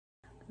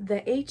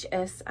The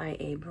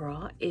HSIA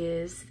bra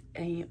is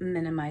a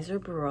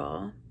minimizer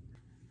bra.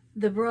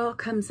 The bra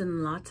comes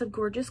in lots of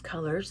gorgeous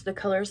colors. The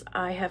colors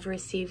I have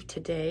received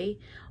today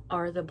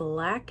are the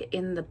black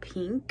and the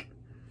pink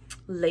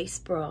lace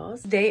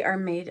bras. They are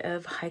made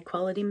of high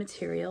quality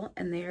material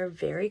and they are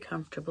very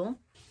comfortable.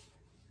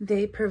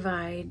 They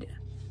provide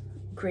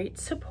great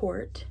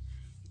support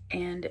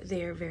and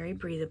they are very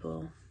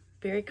breathable,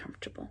 very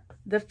comfortable.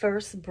 The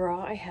first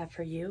bra I have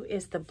for you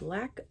is the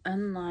black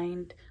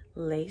unlined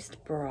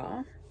laced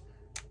bra.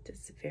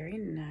 It's very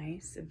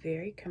nice,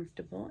 very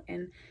comfortable,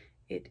 and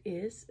it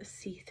is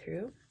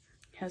see-through.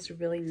 Has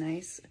really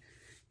nice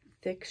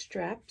thick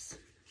straps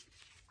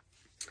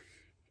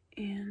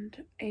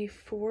and a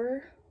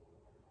 4-hook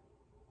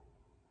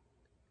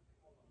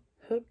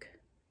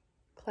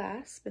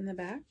clasp in the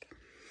back.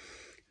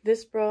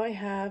 This bra I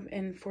have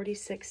in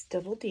 46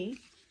 double D.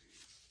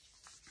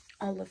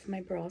 All of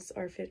my bras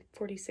are fit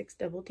 46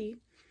 double D.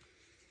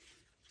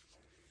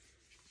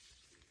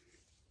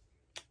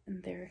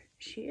 And there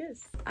she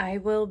is. I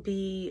will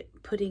be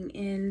putting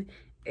in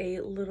a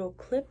little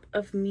clip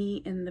of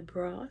me in the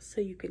bra so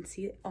you can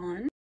see it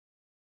on.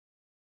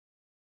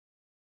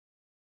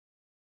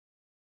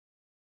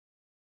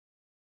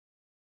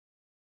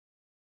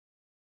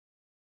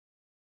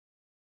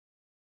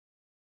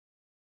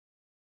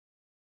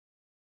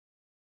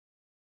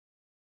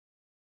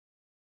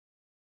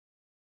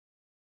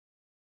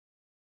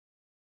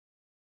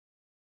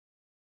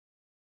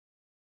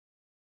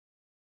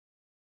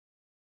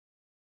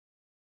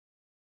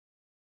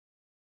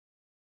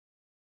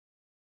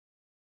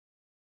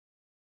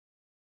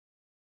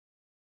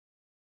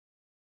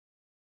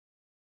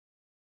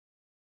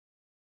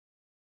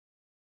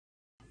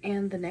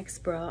 And the next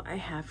bra I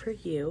have for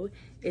you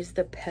is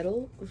the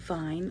Petal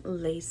Vine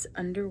Lace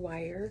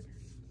Underwire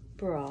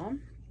bra.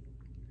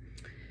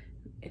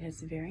 It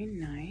is very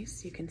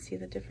nice. You can see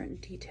the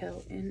different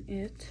detail in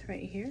it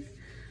right here.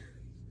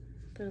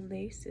 The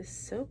lace is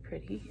so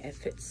pretty. It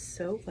fits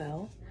so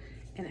well.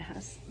 And it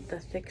has the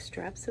thick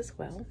straps as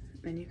well.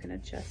 And you can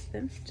adjust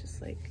them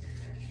just like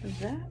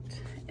that.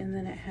 And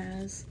then it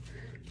has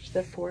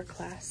the 4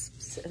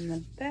 clasps in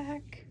the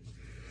back.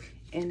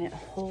 And it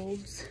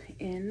holds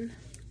in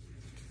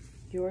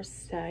your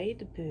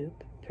side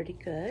boob pretty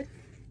good.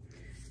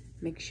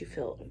 Makes you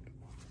feel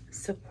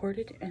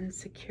supported and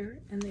secure,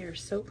 and they are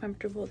so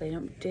comfortable. They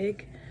don't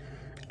dig.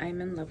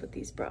 I'm in love with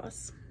these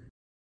bras.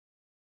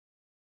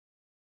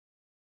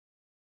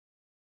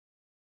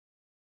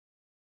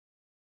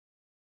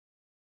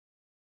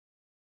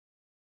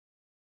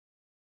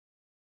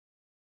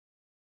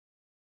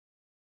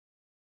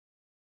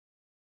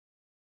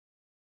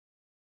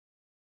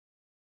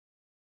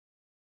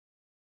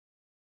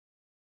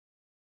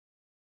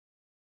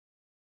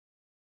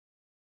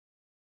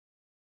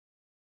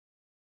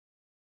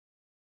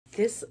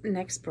 This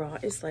next bra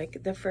is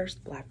like the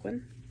first black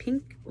one.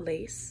 Pink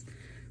lace,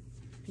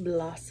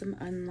 blossom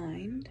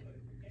unlined.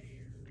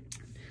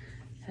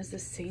 Has the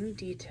same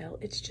detail.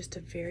 It's just a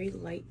very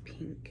light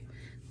pink.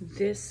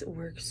 This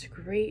works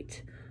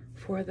great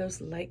for those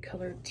light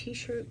colored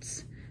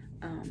t-shirts,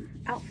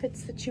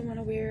 outfits that you want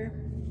to wear.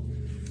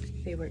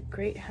 They work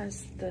great.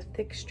 Has the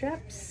thick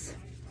straps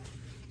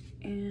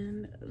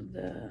and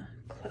the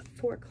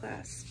 4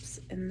 clasps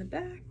in the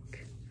back.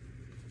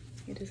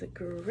 It is a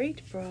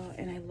great bra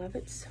and I love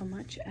it so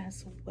much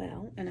as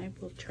well, and I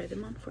will try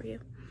them on for you.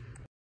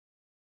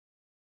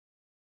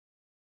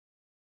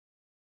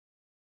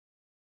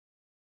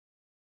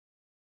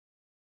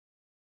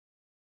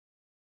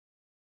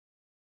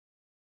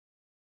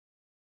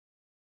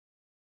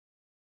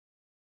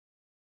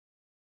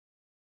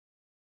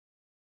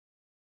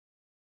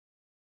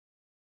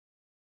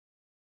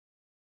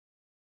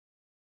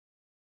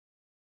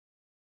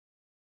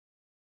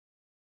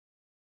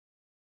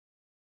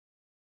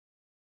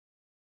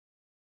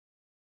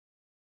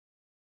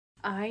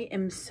 I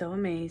am so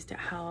amazed at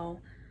how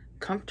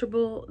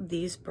comfortable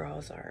these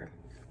bras are.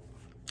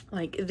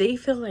 Like, they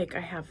feel like I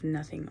have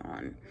nothing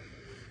on.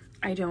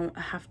 I don't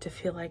have to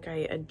feel like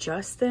I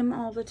adjust them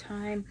all the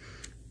time.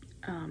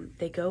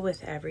 They go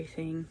with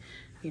everything.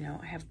 You know,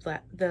 I have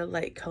the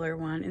light color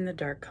one and the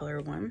dark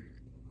color one.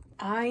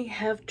 I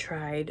have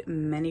tried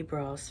many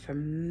bras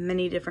from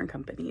many different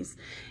companies,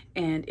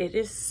 and it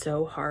is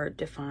so hard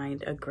to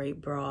find a great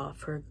bra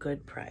for a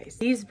good price.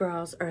 These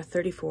bras are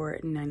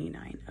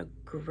 $34.99, a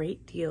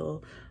great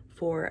deal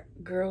for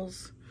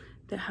girls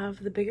that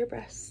have the bigger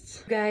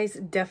breasts. Guys,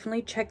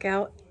 definitely check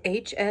out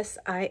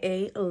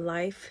HSIA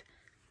Life